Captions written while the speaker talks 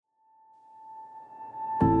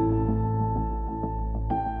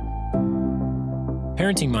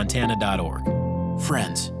ParentingMontana.org.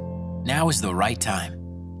 Friends, now is the right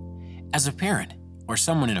time. As a parent, or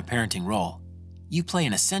someone in a parenting role, you play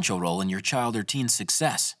an essential role in your child or teen's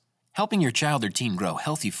success. Helping your child or teen grow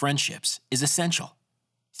healthy friendships is essential.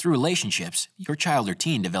 Through relationships, your child or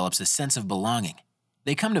teen develops a sense of belonging.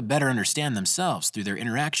 They come to better understand themselves through their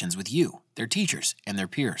interactions with you, their teachers, and their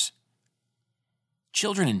peers.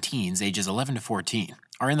 Children and teens ages 11 to 14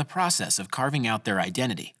 are in the process of carving out their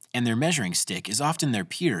identity, and their measuring stick is often their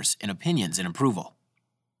peers in opinions and approval.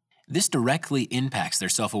 This directly impacts their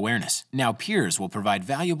self-awareness. Now, peers will provide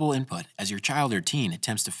valuable input as your child or teen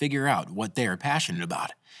attempts to figure out what they are passionate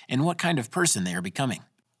about and what kind of person they are becoming.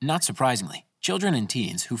 Not surprisingly, children and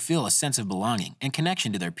teens who feel a sense of belonging and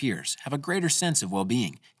connection to their peers have a greater sense of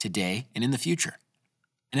well-being today and in the future.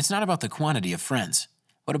 And it's not about the quantity of friends,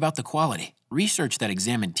 but about the quality. Research that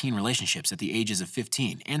examined teen relationships at the ages of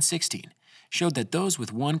 15 and 16 showed that those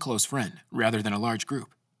with one close friend, rather than a large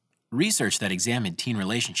group. Research that examined teen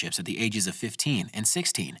relationships at the ages of 15 and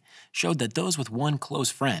 16 showed that those with one close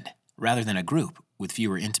friend, rather than a group with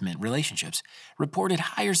fewer intimate relationships, reported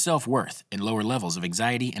higher self-worth and lower levels of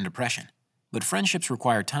anxiety and depression. But friendships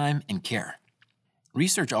require time and care.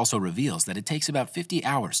 Research also reveals that it takes about 50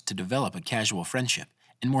 hours to develop a casual friendship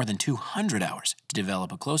and more than 200 hours to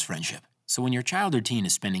develop a close friendship. So when your child or teen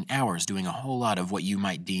is spending hours doing a whole lot of what you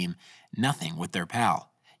might deem nothing with their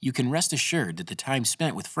pal, you can rest assured that the time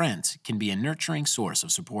spent with friends can be a nurturing source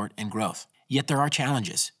of support and growth. Yet there are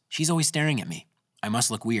challenges. She's always staring at me. I must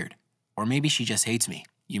look weird. Or maybe she just hates me,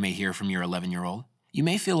 you may hear from your 11-year-old. You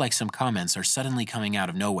may feel like some comments are suddenly coming out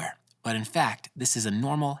of nowhere, but in fact, this is a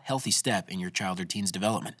normal, healthy step in your child or teen's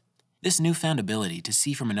development. This newfound ability to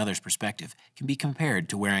see from another's perspective can be compared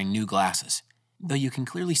to wearing new glasses. Though you can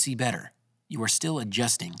clearly see better, you are still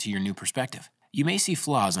adjusting to your new perspective. You may see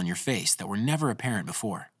flaws on your face that were never apparent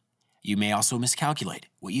before. You may also miscalculate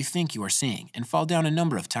what you think you are seeing and fall down a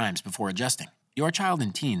number of times before adjusting. Your child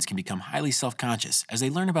and teens can become highly self-conscious as they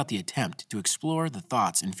learn about the attempt to explore the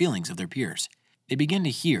thoughts and feelings of their peers. They begin to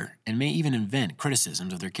hear and may even invent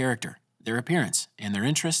criticisms of their character, their appearance, and their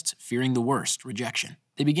interests, fearing the worst, rejection.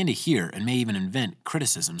 They begin to hear and may even invent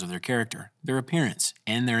criticisms of their character, their appearance,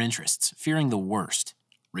 and their interests, fearing the worst,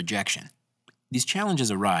 rejection. These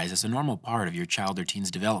challenges arise as a normal part of your child or teen's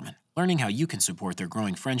development. Learning how you can support their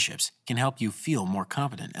growing friendships can help you feel more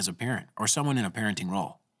competent as a parent or someone in a parenting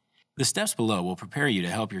role. The steps below will prepare you to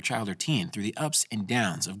help your child or teen through the ups and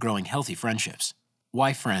downs of growing healthy friendships.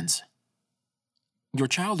 Why friends? Your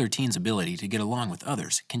child or teen's ability to get along with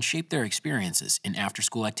others can shape their experiences in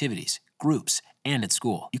after-school activities, groups, and at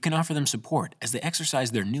school. You can offer them support as they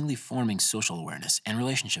exercise their newly forming social awareness and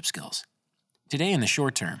relationship skills. Today, in the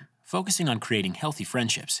short term, focusing on creating healthy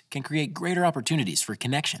friendships can create greater opportunities for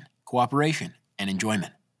connection, cooperation, and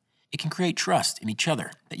enjoyment. It can create trust in each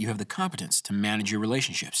other that you have the competence to manage your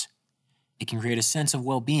relationships. It can create a sense of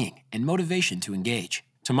well-being and motivation to engage.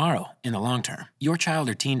 Tomorrow, in the long term, your child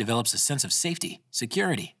or teen develops a sense of safety,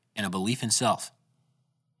 security, and a belief in self.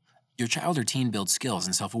 Your child or teen builds skills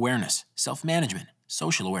in self-awareness, self-management,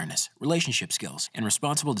 social awareness, relationship skills, and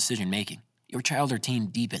responsible decision-making. Your child or teen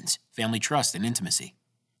deepens family trust and intimacy.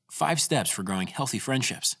 5 steps for growing healthy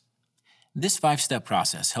friendships. This 5-step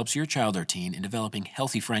process helps your child or teen in developing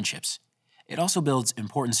healthy friendships. It also builds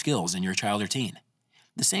important skills in your child or teen.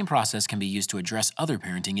 The same process can be used to address other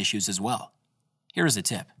parenting issues as well. Here is a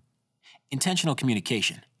tip. Intentional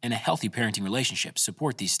communication and a healthy parenting relationship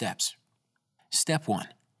support these steps. Step 1.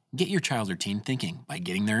 Get your child or teen thinking by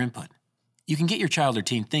getting their input. You can get your child or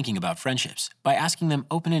teen thinking about friendships by asking them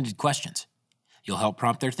open-ended questions. You'll help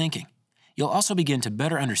prompt their thinking. You'll also begin to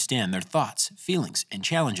better understand their thoughts, feelings, and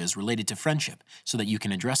challenges related to friendship so that you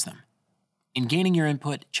can address them. In gaining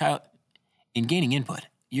input,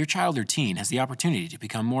 your child or teen has the opportunity to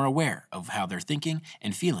become more aware of how they're thinking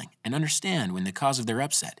and feeling and understand when the cause of their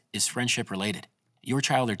upset is friendship-related. Your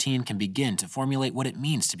child or teen can begin to formulate what it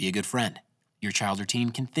means to be a good friend. Your child or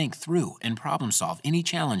teen can think through and problem-solve any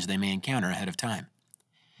challenge they may encounter ahead of time.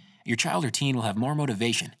 Your child or teen will have more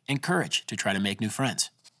motivation and courage to try to make new friends.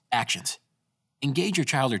 Actions. Engage your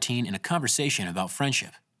child or teen in a conversation about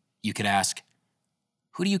friendship. You could ask,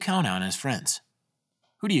 who do you count on as friends?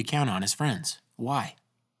 Who do you count on as friends? Why?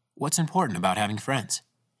 What's important about having friends?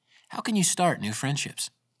 How can you start new friendships?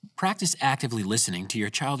 Practice actively listening to your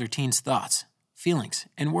child or teen's thoughts, feelings,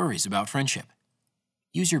 and worries about friendship.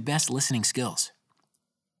 Use your best listening skills.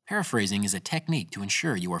 Paraphrasing is a technique to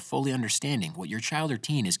ensure you are fully understanding what your child or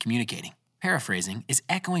teen is communicating. Paraphrasing is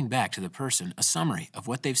echoing back to the person a summary of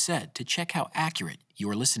what they've said to check how accurate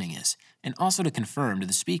your listening is, and also to confirm to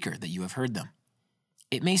the speaker that you have heard them.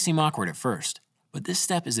 It may seem awkward at first, But this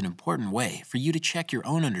step is an important way for you to check your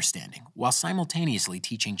own understanding while simultaneously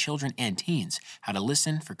teaching children and teens how to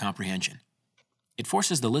listen for comprehension. It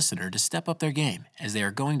forces the listener to step up their game as they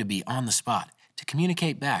are going to be on the spot to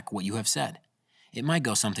communicate back what you have said. It might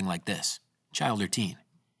go something like this. Child or teen: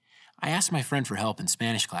 I asked my friend for help in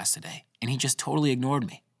Spanish class today, and he just totally ignored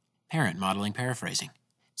me. Parent modeling paraphrasing: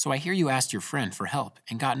 so I hear you asked your friend for help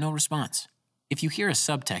and got no response. If you hear a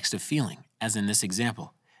subtext of feeling, as in this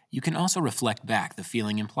example, you can also reflect back the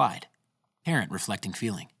feeling implied. Parent reflecting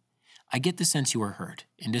feeling: I get the sense you were hurt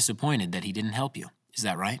and disappointed that he didn't help you. Is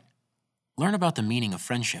that right? Learn about the meaning of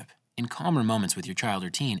friendship. In calmer moments with your child or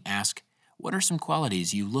teen, ask, what are some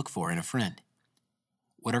qualities you look for in a friend?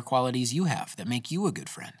 What are qualities you have that make you a good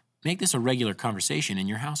friend? Make this a regular conversation in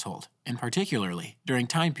your household, and particularly during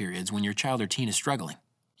time periods when your child or teen is struggling.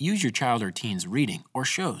 Use your child or teen's reading or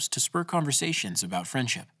shows to spur conversations about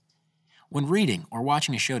friendship. When reading or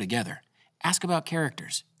watching a show together, ask about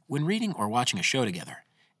characters. When reading or watching a show together,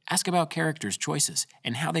 ask about characters' choices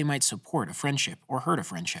and how they might support a friendship or hurt a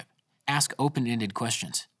friendship. Ask open-ended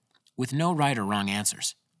questions with no right or wrong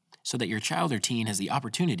answers, so that your child or teen has the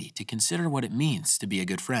opportunity to consider what it means to be a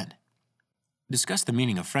good friend. Discuss the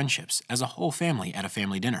meaning of friendships as a whole family at a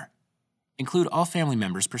family dinner. Include all family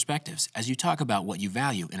members' perspectives as you talk about what you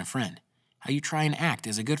value in a friend, how you try and act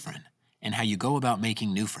as a good friend, and how you go about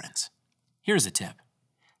making new friends. Here's a tip.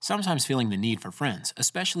 Sometimes feeling the need for friends,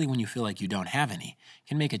 especially when you feel like you don't have any,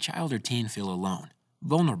 can make a child or teen feel alone,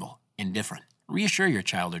 vulnerable, and different. Reassure your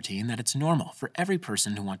child or teen that it's normal for every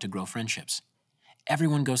person to want to grow friendships.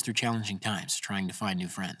 Everyone goes through challenging times trying to find new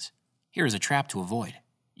friends. Here is a trap to avoid.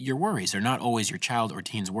 Your worries are not always your child or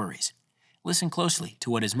teen's worries. Listen closely to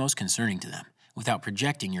what is most concerning to them without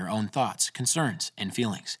projecting your own thoughts, concerns, and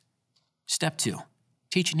feelings. Step 2.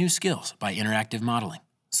 Teach new skills by interactive modeling.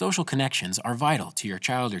 Social connections are vital to your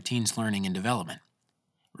child or teen's learning and development.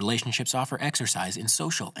 Relationships offer exercise in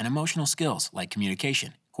social and emotional skills like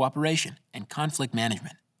communication, cooperation, and conflict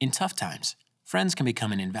management. In tough times, friends can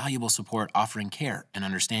become an invaluable support offering care and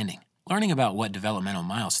understanding. Learning about what developmental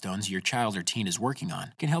milestones your child or teen is working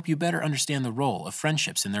on can help you better understand the role of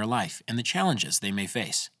friendships in their life and the challenges they may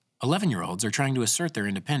face. 11-year-olds are trying to assert their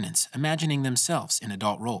independence, imagining themselves in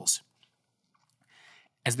adult roles.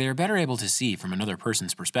 As they are better able to see from another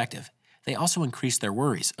person's perspective, they also increase their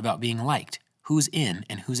worries about being liked, who's in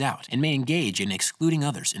and who's out, and may engage in excluding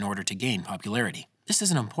others in order to gain popularity. This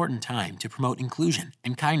is an important time to promote inclusion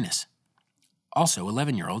and kindness. Also,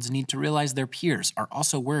 11-year-olds need to realize their peers are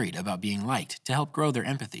also worried about being liked to help grow their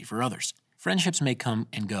empathy for others. Friendships may come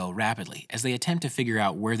and go rapidly as they attempt to figure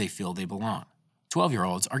out where they feel they belong.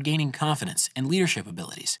 12-year-olds are gaining confidence and leadership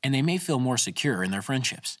abilities, and they may feel more secure in their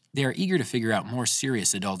friendships. They are eager to figure out more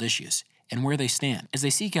serious adult issues and where they stand. As they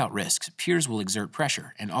seek out risks, peers will exert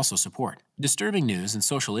pressure and also support. Disturbing news and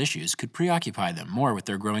social issues could preoccupy them more with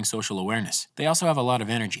their growing social awareness. They also have a lot of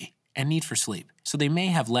energy and need for sleep, so they may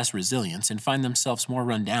have less resilience and find themselves more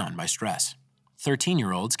run down by stress.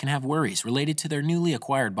 13-year-olds can have worries related to their newly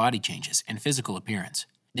acquired body changes and physical appearance.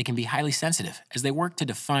 They can be highly sensitive as they work to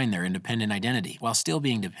define their independent identity while still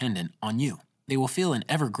being dependent on you. They will feel an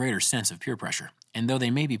ever greater sense of peer pressure, and though they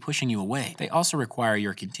may be pushing you away, they also require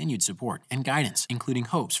your continued support and guidance, including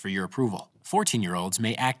hopes for your approval. 14-year-olds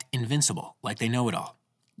may act invincible, like they know it all.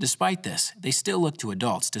 Despite this, they still look to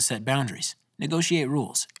adults to set boundaries, negotiate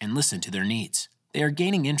rules, and listen to their needs. They are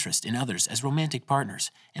gaining interest in others as romantic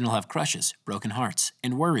partners and will have crushes, broken hearts,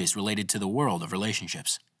 and worries related to the world of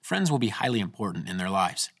relationships. Friends will be highly important in their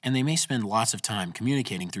lives, and they may spend lots of time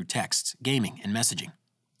communicating through texts, gaming, and messaging.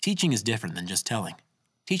 Teaching is different than just telling.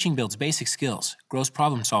 Teaching builds basic skills, grows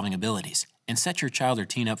problem-solving abilities, and sets your child or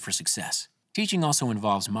teen up for success. Teaching also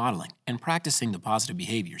involves modeling and practicing the positive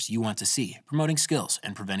behaviors you want to see, promoting skills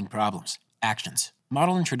and preventing problems. Actions.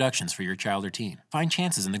 Model introductions for your child or teen. Find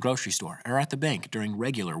chances in the grocery store or at the bank during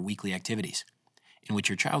regular weekly activities, in which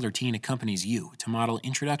your child or teen accompanies you to model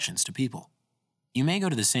introductions to people. You may go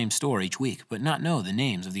to the same store each week but not know the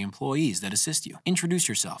names of the employees that assist you. Introduce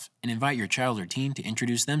yourself and invite your child or teen to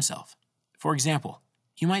introduce themselves. For example,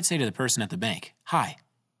 you might say to the person at the bank, "Hi,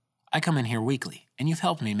 I come in here weekly, and you've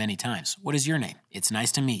helped me many times. What is your name? It's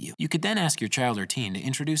nice to meet you." You could then ask your child or teen to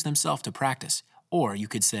introduce themselves to practice, or you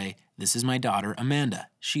could say, "This is my daughter, Amanda.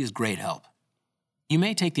 She is great help." You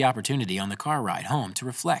may take the opportunity on the car ride home to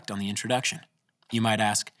reflect on the introduction. You might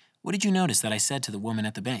ask, "What did you notice that I said to the woman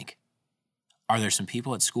at the bank?" Are there some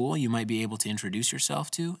people at school you might be able to introduce yourself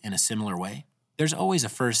to in a similar way? There's always a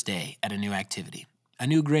first day at a new activity, a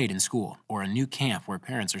new grade in school, or a new camp where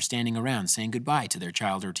parents are standing around saying goodbye to their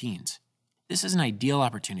child or teens. This is an ideal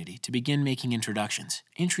opportunity to begin making introductions.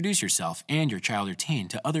 Introduce yourself and your child or teen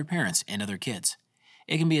to other parents and other kids.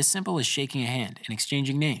 It can be as simple as shaking a hand and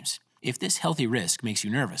exchanging names. If this healthy risk makes you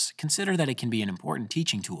nervous, consider that it can be an important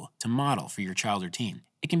teaching tool to model for your child or teen.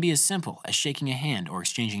 It can be as simple as shaking a hand or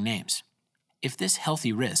exchanging names. If this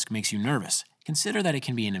healthy risk makes you nervous, consider that it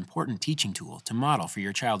can be an important teaching tool to model for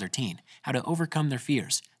your child or teen how to overcome their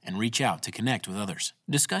fears and reach out to connect with others.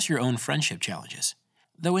 Discuss your own friendship challenges.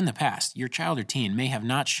 Though in the past, your child or teen may have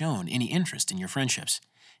not shown any interest in your friendships,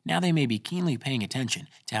 now they may be keenly paying attention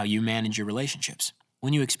to how you manage your relationships.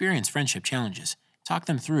 When you experience friendship challenges, talk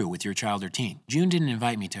them through with your child or teen. June didn't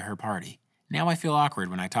invite me to her party. Now I feel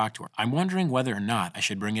awkward when I talk to her. I'm wondering whether or not I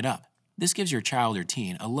should bring it up. This gives your child or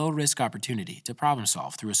teen a low-risk opportunity to problem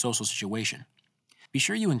solve through a social situation. Be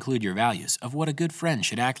sure you include your values of what a good friend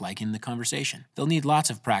should act like in the conversation. They'll need lots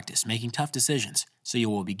of practice making tough decisions, so you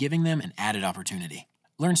will be giving them an added opportunity.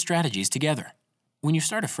 Learn strategies together. When you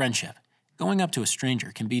start a friendship, going up to a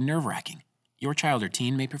stranger can be nerve-wracking. Your child or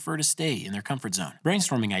teen may prefer to stay in their comfort zone.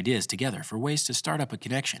 Brainstorming ideas together for ways to start up a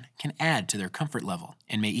connection can add to their comfort level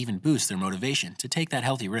and may even boost their motivation to take that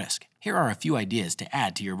healthy risk. Here are a few ideas to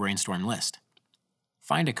add to your brainstorm list.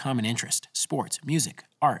 Find a common interest: sports, music,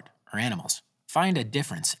 art, or animals. Find a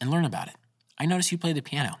difference and learn about it. I notice you play the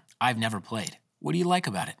piano. I've never played. What do you like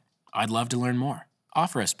about it? I'd love to learn more.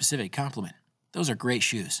 Offer a specific compliment. Those are great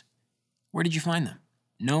shoes. Where did you find them?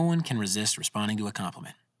 No one can resist responding to a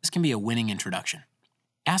compliment. This can be a winning introduction.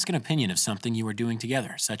 Ask an opinion of something you are doing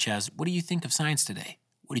together, such as, what do you think of science today?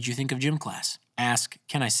 What did you think of gym class? Ask,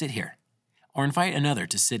 can I sit here? Or invite another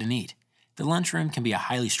to sit and eat. The lunchroom can be a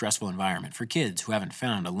highly stressful environment for kids who haven't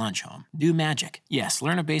found a lunch home. Do magic. Yes,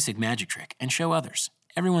 learn a basic magic trick and show others.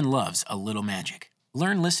 Everyone loves a little magic.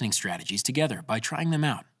 Learn listening strategies together by trying them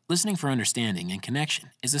out. Listening for understanding and connection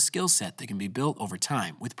is a skill set that can be built over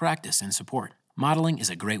time with practice and support. Modeling is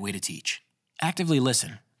a great way to teach. Actively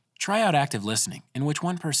listen. Try out active listening, in which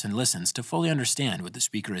one person listens to fully understand what the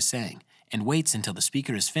speaker is saying and waits until the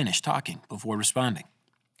speaker is finished talking before responding.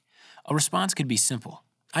 A response could be simple: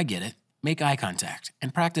 I get it. Make eye contact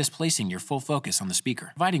and practice placing your full focus on the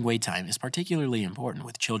speaker. Providing wait time is particularly important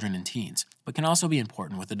with children and teens, but can also be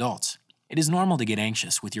important with adults. It is normal to get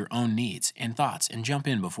anxious with your own needs and thoughts and jump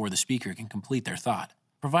in before the speaker can complete their thought.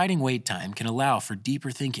 Providing wait time can allow for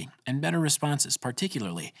deeper thinking and better responses,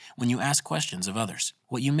 particularly when you ask questions of others.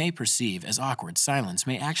 What you may perceive as awkward silence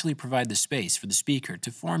may actually provide the space for the speaker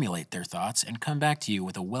to formulate their thoughts and come back to you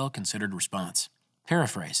with a well-considered response.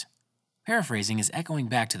 Paraphrase. Paraphrasing is echoing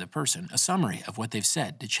back to the person a summary of what they've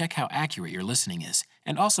said to check how accurate your listening is,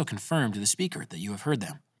 and also confirm to the speaker that you have heard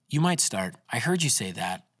them. You might start, I heard you say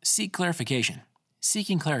that. Seek clarification.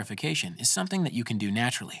 Seeking clarification is something that you can do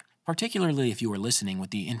naturally, particularly if you are listening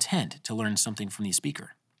with the intent to learn something from the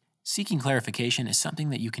speaker. Seeking clarification is something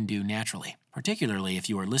that you can do naturally, particularly if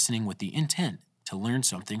you are listening with the intent to learn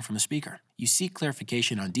something from the speaker. You seek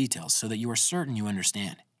clarification on details so that you are certain you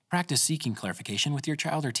understand. Practice seeking clarification with your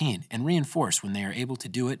child or teen and reinforce when they are able to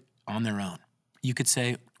do it on their own. You could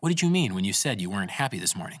say, what did you mean when you said you weren't happy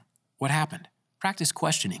this morning? What happened? Practice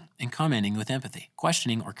questioning and commenting with empathy.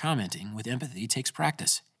 Questioning or commenting with empathy takes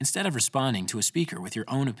practice. Instead of responding to a speaker with your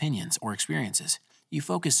own opinions or experiences, you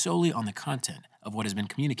focus solely on the content of what has been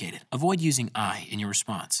communicated. Avoid using I in your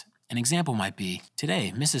response. An example might be,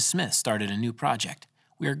 today, Mrs. Smith started a new project.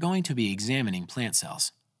 We are going to be examining plant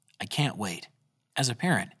cells. I can't wait. As a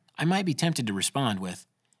parent, I might be tempted to respond with,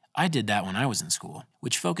 I did that when I was in school,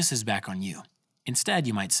 which focuses back on you. Instead,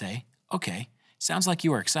 you might say, okay, sounds like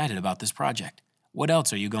you are excited about this project. What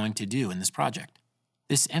else are you going to do in this project?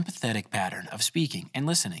 This empathetic pattern of speaking and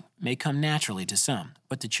listening may come naturally to some,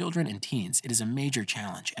 but to children and teens, it is a major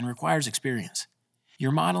challenge and requires experience.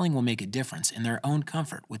 Your modeling will make a difference in their own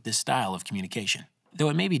comfort with this style of communication. Though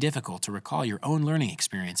it may be difficult to recall your own learning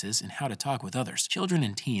experiences and how to talk with others, children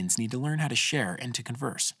and teens need to learn how to share and to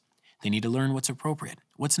converse. They need to learn what's appropriate,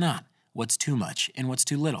 what's not, what's too much, and what's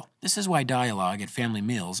too little. This is why dialogue at family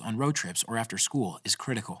meals, on road trips, or after school is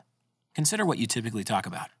critical. Consider what you typically talk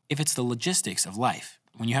about. If it's the logistics of life,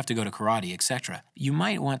 when you have to go to karate, etc., you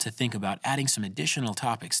might want to think about adding some additional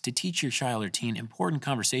topics to teach your child or teen important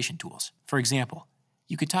conversation tools. For example,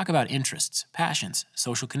 you could talk about interests, passions,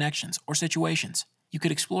 social connections, or situations. You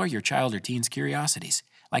could explore your child or teen's curiosities,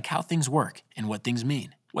 like how things work and what things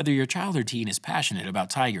mean. Whether your child or teen is passionate about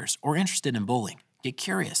tigers or interested in bowling, get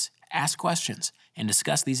curious, ask questions, and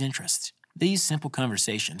discuss these interests. These simple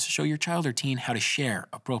conversations show your child or teen how to share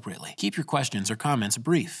appropriately. Keep your questions or comments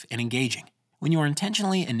brief and engaging. When you are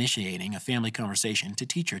intentionally initiating a family conversation to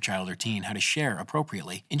teach your child or teen how to share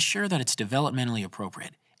appropriately, ensure that it's developmentally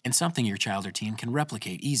appropriate and something your child or teen can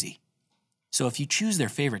replicate easy. So if you choose their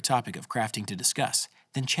favorite topic of crafting to discuss,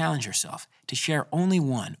 then challenge yourself to share only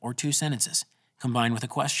 1 or 2 sentences. combine with a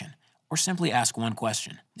question, or simply ask one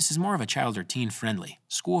question. This is more of a child or teen friendly,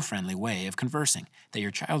 school-friendly way of conversing that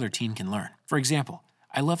your child or teen can learn. For example,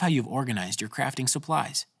 I love how you've organized your crafting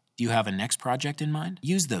supplies. Do you have a next project in mind?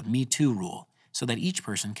 Use the Me Too rule so that each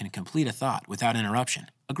person can complete a thought without interruption.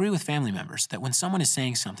 Agree with family members that when someone is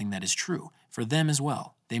saying something that is true for them as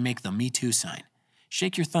well, they make the Me Too sign.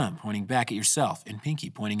 Shake your thumb pointing back at yourself and pinky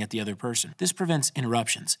pointing at the other person. This prevents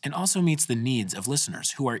interruptions and also meets the needs of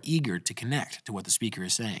listeners who are eager to connect to what the speaker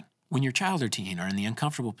is saying. When your child or teen are in the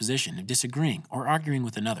uncomfortable position of disagreeing or arguing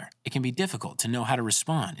with another, it can be difficult to know how to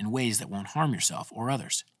respond in ways that won't harm yourself or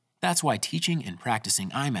others. That's why teaching and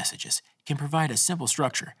practicing iMessages can provide a simple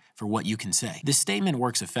structure for what you can say. This statement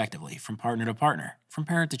works effectively from partner to partner, from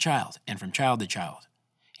parent to child, and from child to child.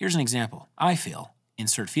 Here's an example. I feel,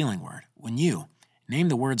 insert feeling word, when you name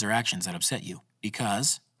the words or actions that upset you,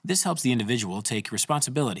 because this helps the individual take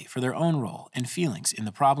responsibility for their own role and feelings in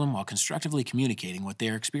the problem while constructively communicating what they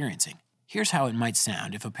are experiencing. Here's how it might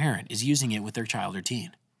sound if a parent is using it with their child or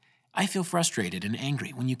teen. I feel frustrated and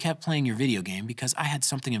angry when you kept playing your video game because I had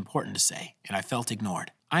something important to say and I felt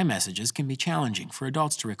ignored. iMessages can be challenging for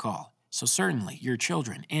adults to recall, so certainly your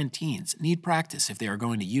children and teens need practice if they are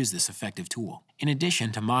going to use this effective tool. In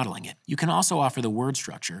addition to modeling it, you can also offer the word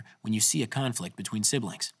structure when you see a conflict between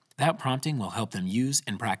siblings. That prompting will help them use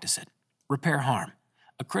and practice it. Repair harm.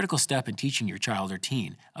 A critical step in teaching your child or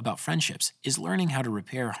teen about friendships is learning how to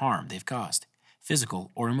repair harm they've caused,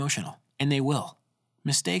 physical or emotional, and they will.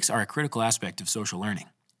 Mistakes are a critical aspect of social learning.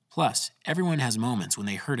 Plus, everyone has moments when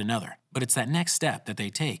they hurt another, but it's that next step that they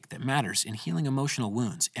take that matters in healing emotional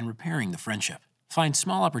wounds and repairing the friendship. Find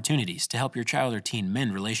small opportunities to help your child or teen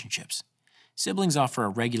mend relationships. Siblings offer a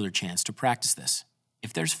regular chance to practice this.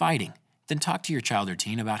 If there's fighting, then talk to your child or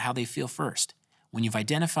teen about how they feel first. When you've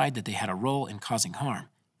identified that they had a role in causing harm,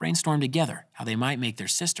 brainstorm together how they might make their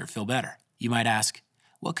sister feel better. You might ask,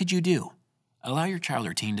 "What could you do?" Allow your child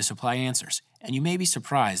or teen to supply answers, and you may be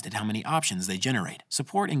surprised at how many options they generate.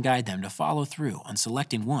 Support and guide them to follow through on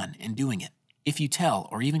selecting one and doing it. If you tell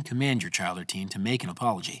or even command your child or teen to make an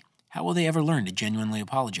apology, how will they ever learn to genuinely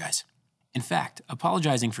apologize? In fact,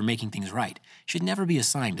 apologizing for making things right should never be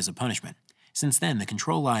assigned as a punishment, since then the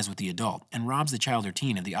control lies with the adult and robs the child or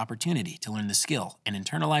teen of the opportunity to learn the skill and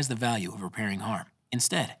internalize the value of repairing harm.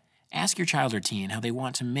 Instead, ask your child or teen how they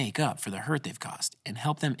want to make up for the hurt they've caused and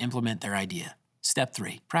help them implement their idea. Step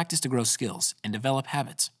 3. Practice to grow skills and develop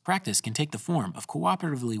habits. Practice can take the form of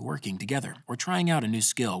cooperatively working together or trying out a new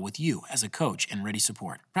skill with you as a coach and ready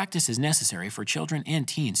support. Practice is necessary for children and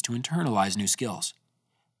teens to internalize new skills.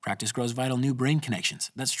 Practice grows vital new brain connections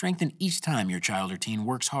that strengthen each time your child or teen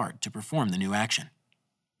works hard to perform the new action.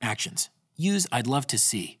 Actions. Use "I'd love to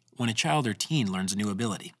see" when a child or teen learns a new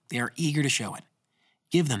ability. They are eager to show it.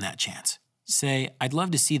 Give them that chance. Say, "I'd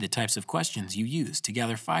love to see the types of questions you use to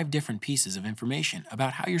gather 5 different pieces of information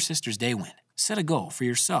about how your sister's day went." Set a goal for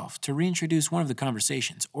yourself to reintroduce one of the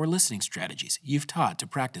conversations or listening strategies you've taught to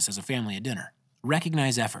practice as a family at dinner.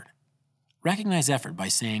 Recognize effort. Recognize effort by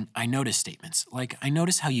saying "I notice" statements, like "I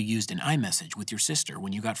notice how you used an iMessage with your sister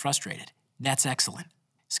when you got frustrated. That's excellent."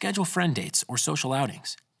 Schedule friend dates or social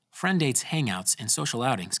outings. Friend dates, hangouts, and social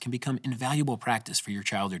outings can become invaluable practice for your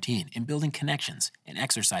child or teen in building connections and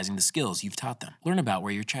exercising the skills you've taught them. Learn about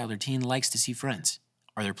where your child or teen likes to see friends.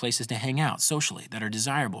 Are there places to hang out socially that are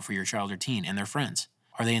desirable for your child or teen and their friends?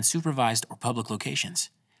 Are they in supervised or public locations?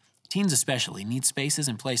 Teens especially need spaces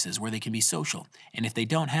and places where they can be social, and if they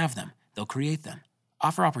don't have them, they'll create them.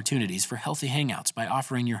 Offer opportunities for healthy hangouts by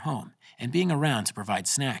offering your home and being around to provide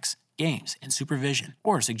snacks, games, and supervision,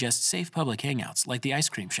 or suggest safe public hangouts like the ice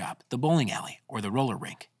cream shop, the bowling alley, or the roller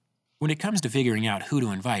rink. When it comes to figuring out who to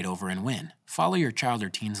invite over and when, follow your child or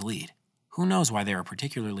teen's lead. Who knows why they are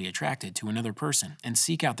particularly attracted to another person and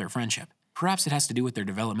seek out their friendship? Perhaps it has to do with their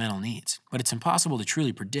developmental needs, but it's impossible to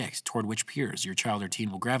truly predict toward which peers your child or teen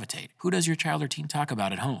will gravitate. Who does your child or teen talk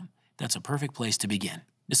about at home? That's a perfect place to begin.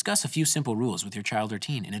 Discuss a few simple rules with your child or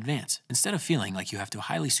teen in advance. Instead of feeling like you have to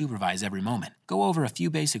highly supervise every moment, go over a few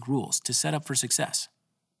basic rules to set up for success.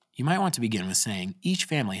 You might want to begin with saying, "Each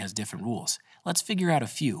family has different rules. Let's figure out a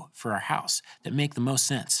few for our house that make the most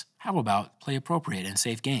sense. How about play appropriate and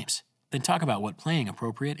safe games?" Then talk about what playing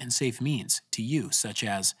appropriate and safe means to you, such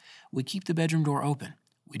as, "We keep the bedroom door open,"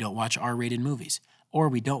 "We don't watch R-rated movies," or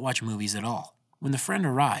 "We don't watch movies at all." When the friend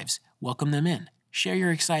arrives, welcome them in. Share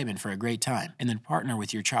your excitement for a great time, and then partner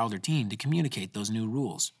with your child or teen to communicate those new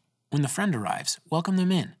rules. When the friend arrives, welcome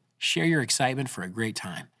them in. Share your excitement for a great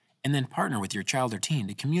time, and then partner with your child or teen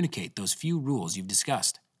to communicate those few rules you've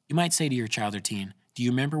discussed. You might say to your child or teen, "Do you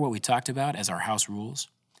remember what we talked about as our house rules?"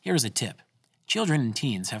 Here is a tip. Children and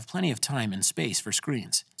teens have plenty of time and space for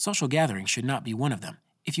screens. Social gatherings should not be one of them.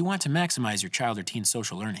 If you want to maximize your child or teen's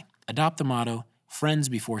social learning, adopt the motto, friends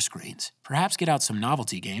before screens. Perhaps get out some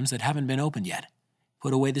novelty games that haven't been opened yet.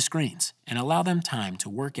 Put away the screens and allow them time to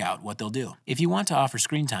work out what they'll do. If you want to offer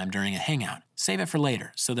screen time during a hangout, save it for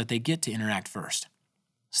later so that they get to interact first.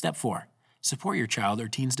 Step 4. Support your child or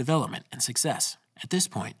teen's development and success. At this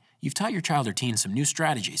point, you've taught your child or teen some new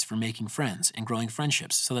strategies for making friends and growing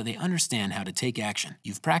friendships so that they understand how to take action.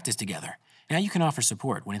 You've practiced together. Now you can offer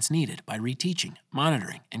support when it's needed by reteaching,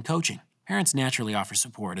 monitoring, and coaching. Parents naturally offer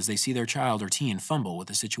support as they see their child or teen fumble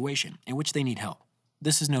with a situation in which they need help.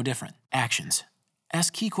 This is no different. Actions.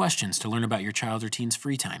 Ask key questions to learn about your child or teen's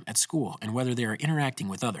free time at school and whether they are interacting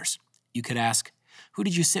with others. You could ask, who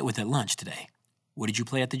did you sit with at lunch today? What did you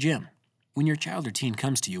play at the gym? When your child or teen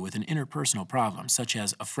comes to you with an interpersonal problem, such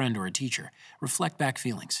as a friend or a teacher, reflect back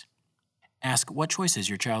feelings. Ask what choices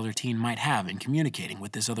your child or teen might have in communicating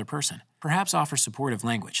with this other person. Perhaps offer supportive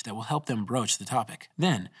language that will help them broach the topic.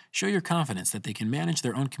 Then, show your confidence that they can manage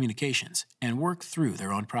their own communications and work through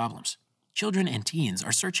their own problems. Children and teens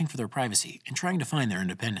are searching for their privacy and trying to find their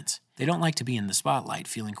independence. They don't like to be in the spotlight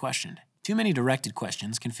feeling questioned. Too many directed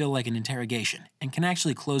questions can feel like an interrogation and can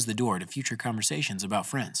actually close the door to future conversations about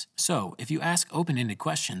friends. So, if you ask open-ended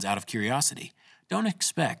questions out of curiosity, don't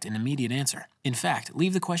expect an immediate answer. In fact,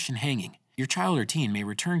 leave the question hanging. Your child or teen may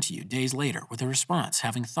return to you days later with a response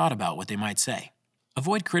having thought about what they might say.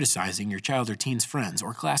 Avoid criticizing your child or teen's friends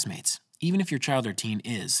or classmates, even if your child or teen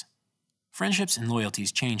is. Friendships and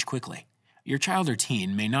loyalties change quickly. Your child or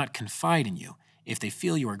teen may not confide in you if they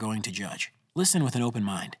feel you are going to judge. Listen with an open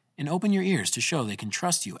mind and open your ears to show they can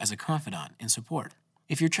trust you as a confidant and support.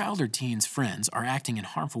 If your child or teen's friends are acting in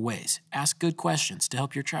harmful ways, ask good questions to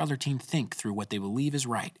help your child or teen think through what they believe is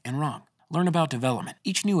right and wrong. Learn about development.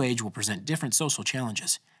 Each new age will present different social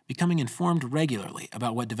challenges. Becoming informed regularly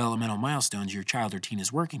about what developmental milestones your child or teen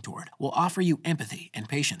is working toward will offer you empathy and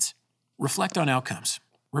patience. Reflect on outcomes.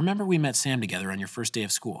 Remember we met Sam together on your first day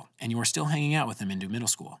of school, and you are still hanging out with him into middle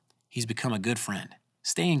school. He's become a good friend.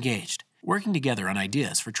 Stay engaged. Working together on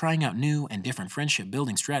ideas for trying out new and different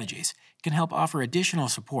friendship-building strategies can help offer additional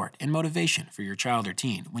support and motivation for your child or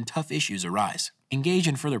teen when tough issues arise. Engage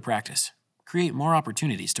in further practice. Create more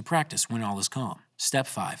opportunities to practice when all is calm. Step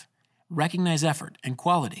 5. Recognize effort and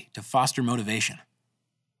quality to foster motivation.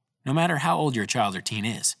 No matter how old your child or teen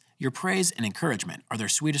is, your praise and encouragement are their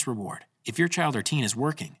sweetest reward. If your child or teen is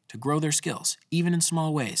working to grow their skills, even in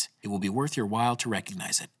small ways, it will be worth your while to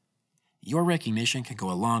recognize it. Your recognition can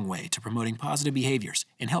go a long way to promoting positive behaviors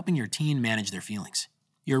and helping your teen manage their feelings.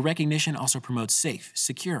 Your recognition also promotes safe,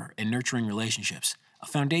 secure, and nurturing relationships, a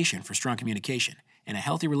foundation for strong communication, and a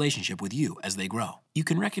healthy relationship with you as they grow. You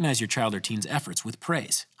can recognize your child or teen's efforts with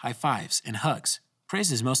praise, high fives, and hugs.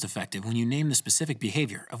 Praise is most effective when you name the specific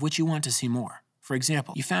behavior of which you want to see more. For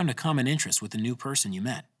example, you found a common interest with the new person you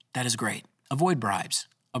met. That is great. Avoid bribes.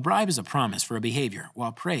 A bribe is a promise for a behavior,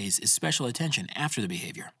 while praise is special attention after the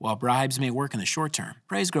behavior. While bribes may work in the short term,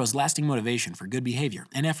 praise grows lasting motivation for good behavior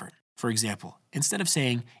and effort. For example, instead of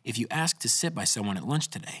saying, if you ask to sit by someone at lunch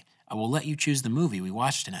today, I will let you choose the movie we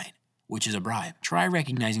watched tonight, which is a bribe. Try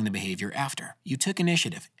recognizing the behavior after. You took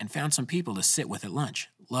initiative and found some people to sit with at lunch.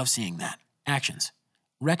 Love seeing that. Actions.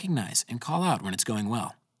 Recognize and call out when it's going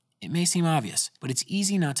well. It may seem obvious, but it's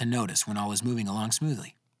easy not to notice when all is moving along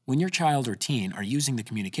smoothly. When your child or teen are using the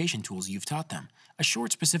communication tools you've taught them, a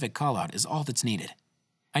short specific call-out is all that's needed.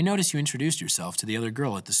 I notice you introduced yourself to the other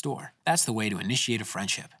girl at the store. That's the way to initiate a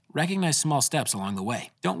friendship. Recognize small steps along the way.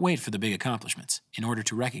 Don't wait for the big accomplishments in order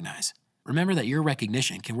to recognize. Remember that your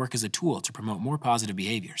recognition can work as a tool to promote more positive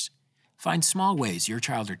behaviors. Find small ways your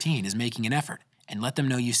child or teen is making an effort and let them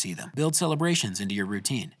know you see them. Build celebrations into your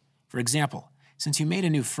routine. For example, since you made a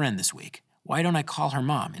new friend this week, why don't I call her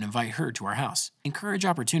mom and invite her to our house? Encourage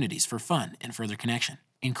opportunities for fun and further connection.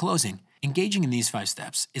 In closing, engaging in these 5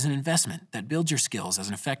 steps is an investment that builds your skills as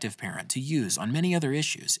an effective parent to use on many other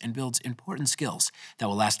issues and builds important skills that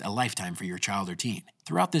will last a lifetime for your child or teen.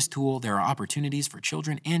 Throughout this tool, there are opportunities for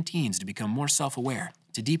children and teens to become more self-aware,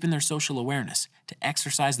 to deepen their social awareness, to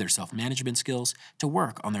exercise their self-management skills, to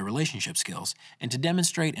work on their relationship skills, and to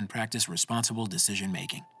demonstrate and practice responsible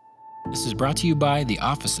decision-making. This is brought to you by the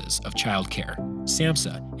Offices of Child Care,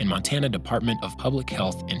 SAMHSA, and Montana Department of Public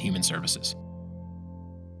Health and Human Services.